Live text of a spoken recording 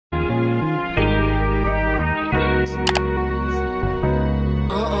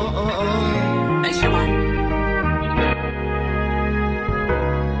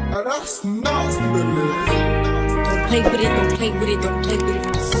Don't play with it, don't play with it, don't play with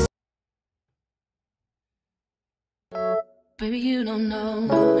it. Baby, you don't know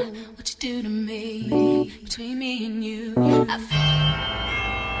what you do to me. Between me and you, I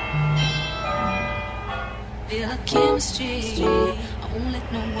feel a chemistry. I won't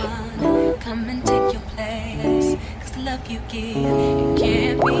let no one come and take your place. Cause the love you give, it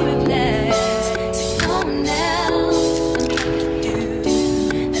can't be replaced. So no one else can make you do.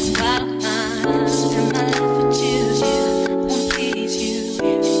 That's why I spend my life with you. I wanna please you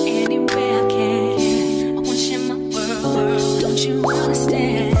any way I can. I wanna share my world. Don't you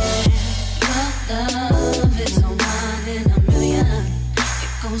understand? Your love is a one in a million.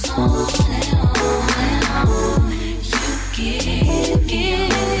 It goes on and on and on. You give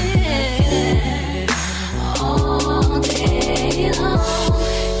all day long.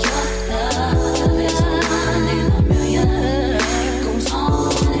 Your love is a one in a million. It goes on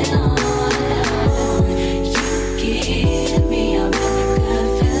and on and on. You give me a really good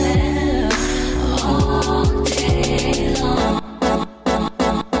feeling all day long.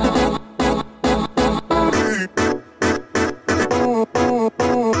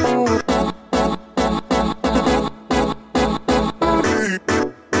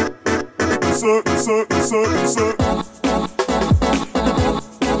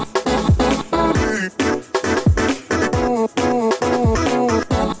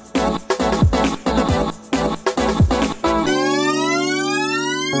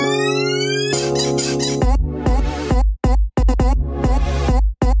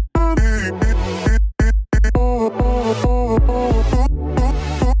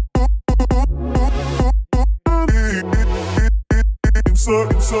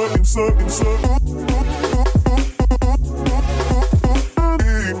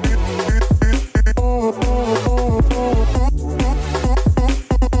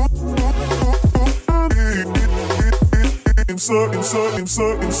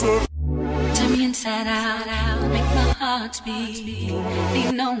 Turn me inside out, make my heart beat.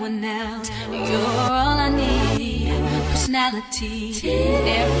 Need no one else, you're all I need. Personality,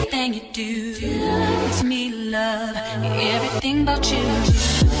 everything you do, it's me love, everything about you.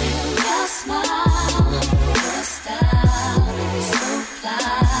 Your smile, your style, so fly,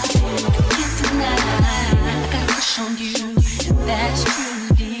 can't deny. I got a crush on you, and that's true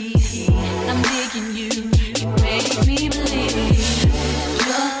indeed. I'm digging you, you make me believe.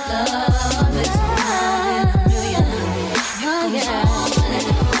 Love is one in a million. It goes on and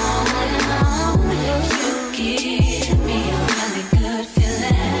on and on. You give me a really good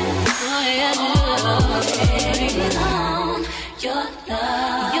feeling. Oh yeah, all day long. Your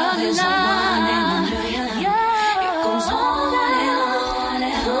love is one in a million. It goes on and on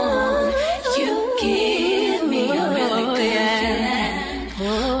and on. You give me a really good feeling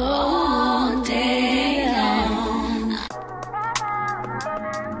all day long.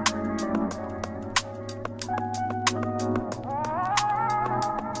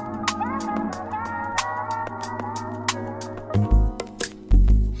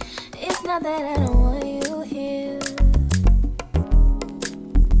 It's not that I don't want you here.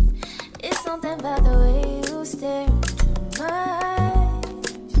 It's something about the way you stare into my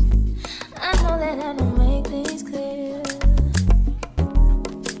eyes. I know that I don't make things clear.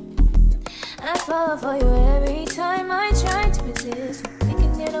 I fall for you every time I try to resist. We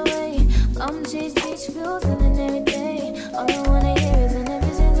can get away, come chase beach views and then every day. All I wanna hear is an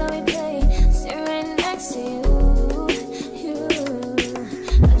episode that we play. Sit right next to you.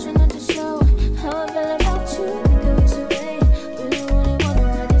 How I feel about you, think I wish away. Really wanna,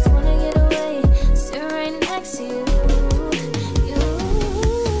 I just wanna get away. Sit right next to you,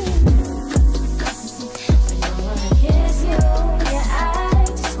 I don't wanna kiss you, yeah, I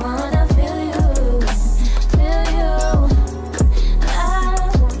just wanna feel you. I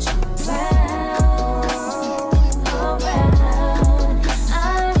want you around, around.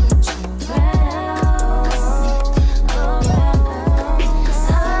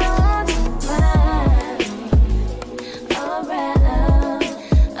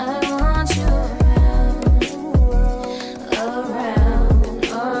 I want you around, around.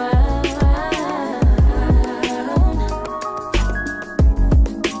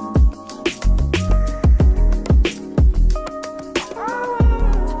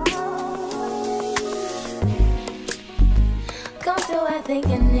 Come through, I think I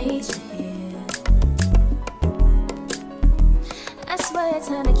need you here. I swear it's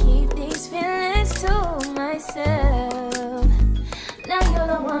time to keep these feelings to myself. Now you're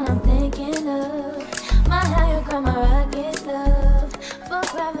the one I'm thinking of. My higher ground, my rocket love. For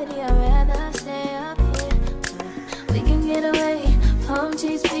gravity, I'd rather stay up here. We can get away, palm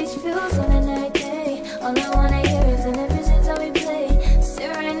trees, beach views on a night day.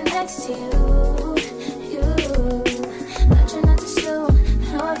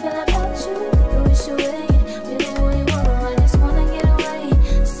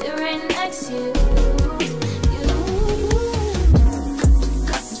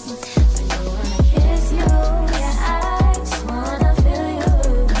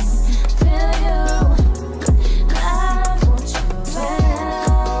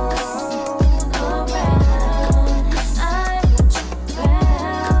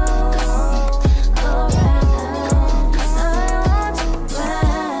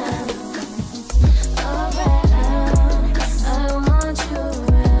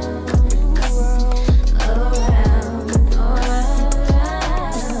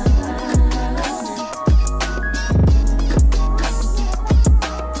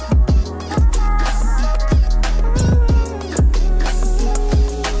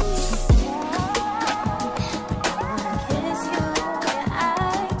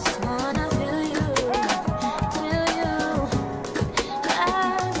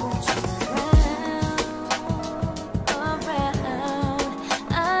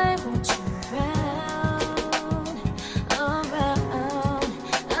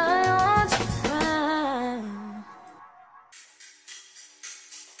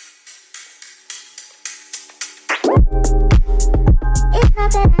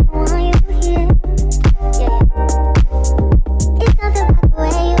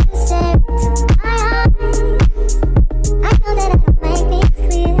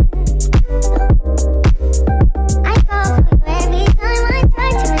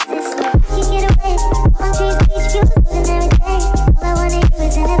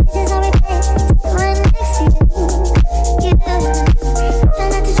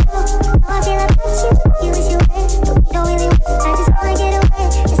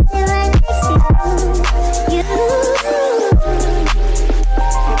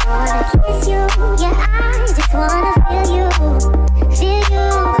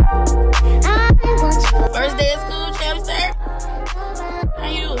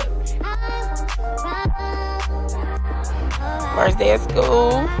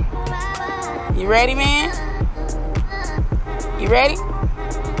 Cool. You ready, man? You ready?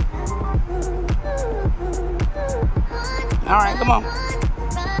 All right, come on.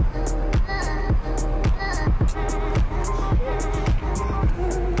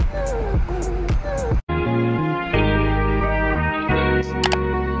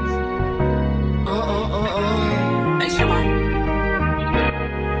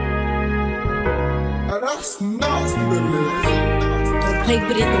 Don't play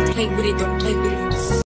with it, don't play with it, don't play with it.